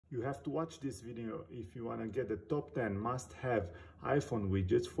You have to watch this video if you want to get the top 10 must-have iPhone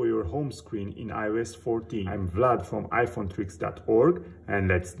widgets for your home screen in iOS 14. I'm Vlad from iPhoneTricks.org and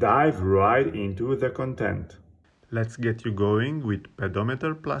let's dive right into the content. Let's get you going with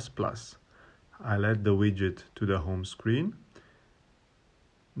Pedometer++. I'll add the widget to the home screen.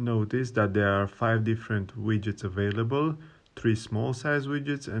 Notice that there are 5 different widgets available, 3 small size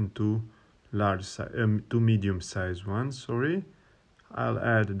widgets and 2 medium size ones, I'll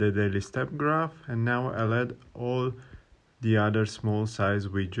add the daily step graph, and now I'll add all the other small size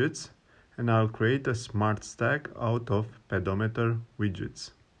widgets, and I'll create a smart stack out of pedometer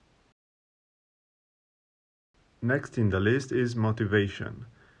widgets. Next in the list is motivation.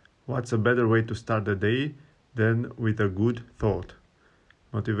 What's a better way to start the day than with a good thought?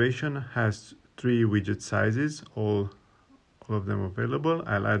 Motivation has 3 widget sizes, all of them available.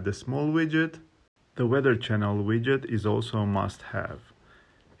 I'll add the small widget. The weather channel widget is also a must-have.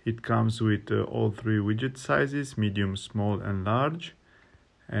 It comes with all 3 widget sizes, medium, small and large,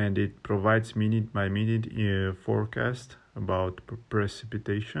 and it provides minute by minute forecast about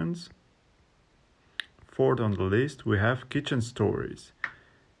precipitations. Fourth on the list, we have kitchen stories.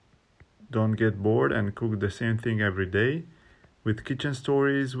 Don't get bored and cook the same thing every day. With kitchen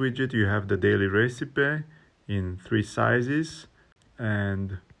stories widget, you have the daily recipe in 3 sizes,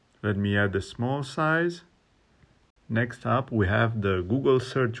 and let me add the small size. Next up, we have the Google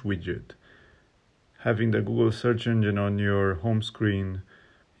search widget. Having the Google search engine on your home screen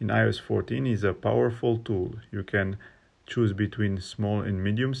in iOS 14 is a powerful tool. You can choose between small and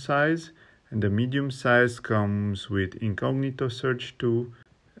medium size, and the medium size comes with incognito search too,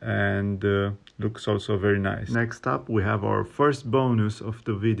 and looks also very nice. Next up, we have our first bonus of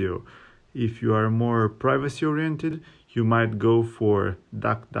the video. If you are more privacy oriented, you might go for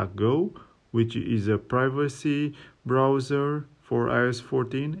DuckDuckGo, which is a privacy browser for iOS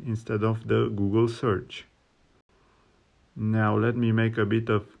 14 instead of the Google search. Now let me make a bit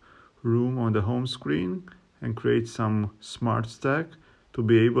of room on the home screen and create some smart stack to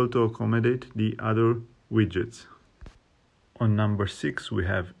be able to accommodate the other widgets. On number 6 we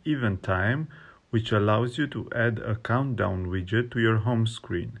have Eventime, which allows you to add a countdown widget to your home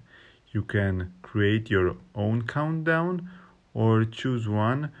screen. You can create your own countdown or choose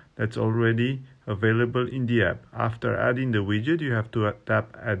one that's already available in the app. After adding the widget, you have to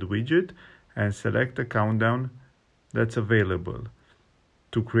tap Add Widget and select the countdown that's available.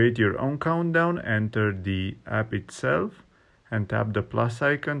 To create your own countdown, enter the app itself and tap the plus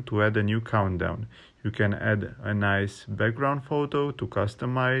icon to add a new countdown. You can add a nice background photo to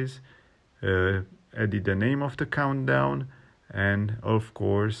customize, edit the name of the countdown, and of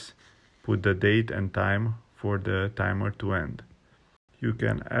course put the date and time for the timer to end. You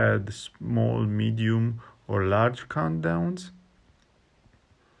can add small, medium or large countdowns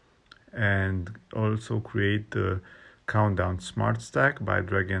and also create the countdown smart stack by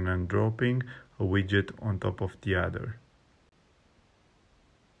dragging and dropping a widget on top of the other.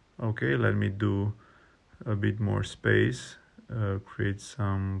 Okay, let me do a bit more space,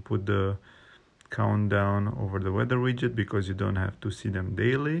 put the countdown over the weather widget because you don't have to see them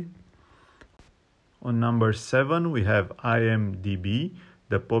daily. On number 7 we have IMDb,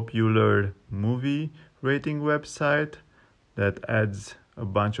 the popular movie rating website that adds a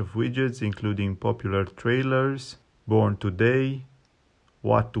bunch of widgets including popular trailers, Born Today,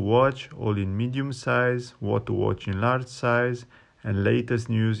 What to Watch, all in medium size, What to Watch in large size, and latest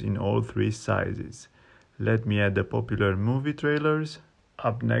news in all 3 sizes. Let me add the popular movie trailers.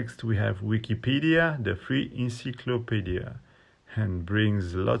 Up next we have Wikipedia, the free encyclopedia, and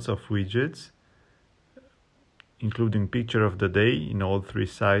brings lots of widgets, including picture of the day in all 3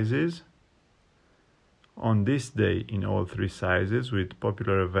 sizes, on this day in all 3 sizes with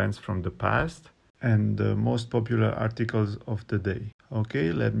popular events from the past, and the most popular articles of the day.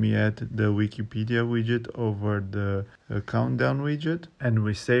 Okay, let me add the Wikipedia widget over the countdown widget, and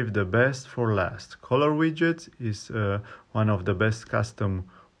we save the best for last. Color Widgets is one of the best custom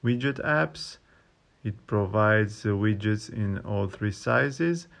widget apps. It provides widgets in all 3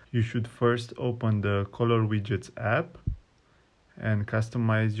 sizes. You should first open the Color Widgets app and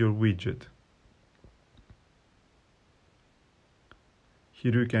customize your widget.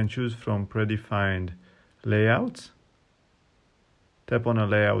 Here you can choose from predefined layouts. Tap on a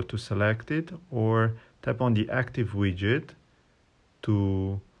layout to select it, or tap on the active widget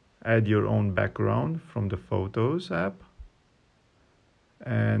to add your own background from the Photos app,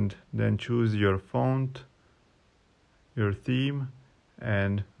 and then choose your font, your theme,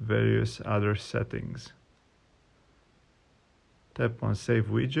 and various other settings. Tap on Save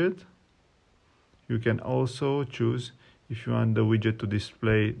Widget. You can also choose if you want the widget to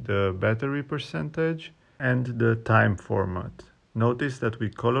display the battery percentage, and the time format. Notice that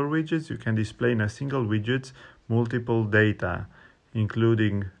with color widgets you can display in a single widget multiple data,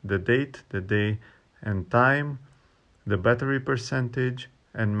 including the date, the day and time, the battery percentage,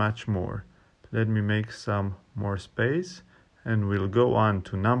 and much more. Let me make some more space, and we'll go on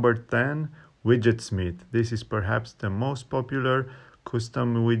to number 10, Widgetsmith. This is perhaps the most popular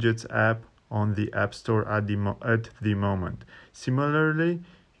custom widgets app on the App Store at the moment. Similarly,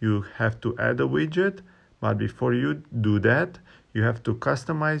 you have to add a widget, but before you do that, you have to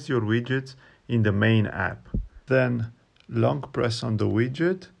customize your widgets in the main app. Then long press on the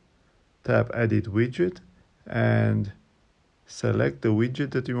widget, tap Edit Widget, and select the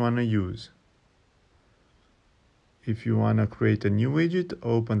widget that you want to use. If you want to create a new widget,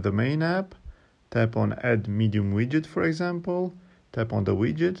 open the main app, tap on Add Medium Widget, for example, tap on the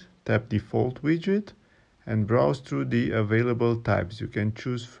widget, tap Default Widget, and browse through the available types. You can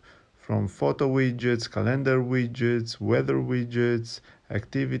choose from photo widgets, calendar widgets, weather widgets,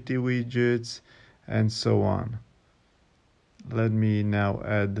 activity widgets, and so on. Let me now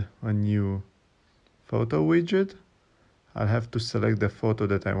add a new photo widget. I'll have to select the photo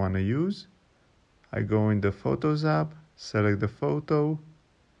that I want to use. I go in the Photos app, select the photo,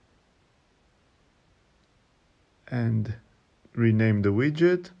 and rename the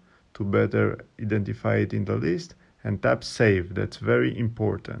widget to better identify it in the list, and tap Save. That's very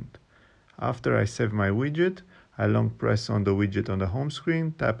important. After I save my widget, I long press on the widget on the home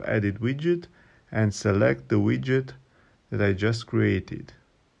screen, tap Edit Widget, and select the widget that I just created.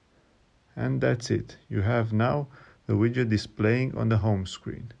 And that's it. You have now the widget displaying on the home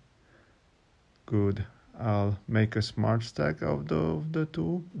screen. Good. I'll make a smart stack of the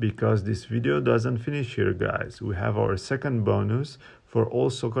two. Because this video doesn't finish here, guys. We have our second bonus for all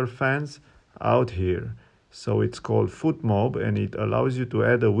soccer fans out here. So it's called FotMob, and it allows you to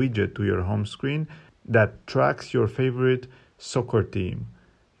add a widget to your home screen that tracks your favorite soccer team.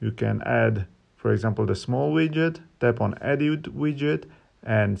 You can add, for example, the small widget, tap on Edit Widget,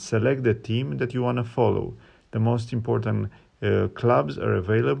 and select the team that you want to follow. The most important clubs are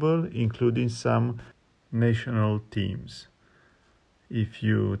available, including some national teams. If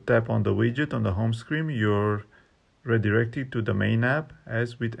you tap on the widget on the home screen, you're redirected to the main app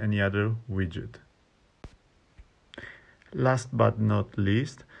as with any other widget. Last but not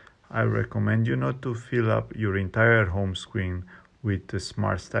least, I recommend you not to fill up your entire home screen with the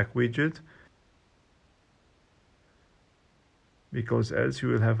Smart Stack widget, because else you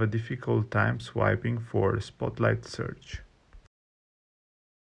will have a difficult time swiping for Spotlight search.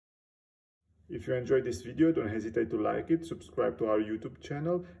 If you enjoyed this video, don't hesitate to like it, subscribe to our YouTube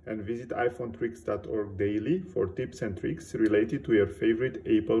channel, and visit iPhoneTricks.org daily for tips and tricks related to your favorite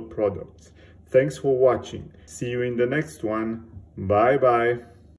Apple products. Thanks for watching. See you in the next one. Bye bye.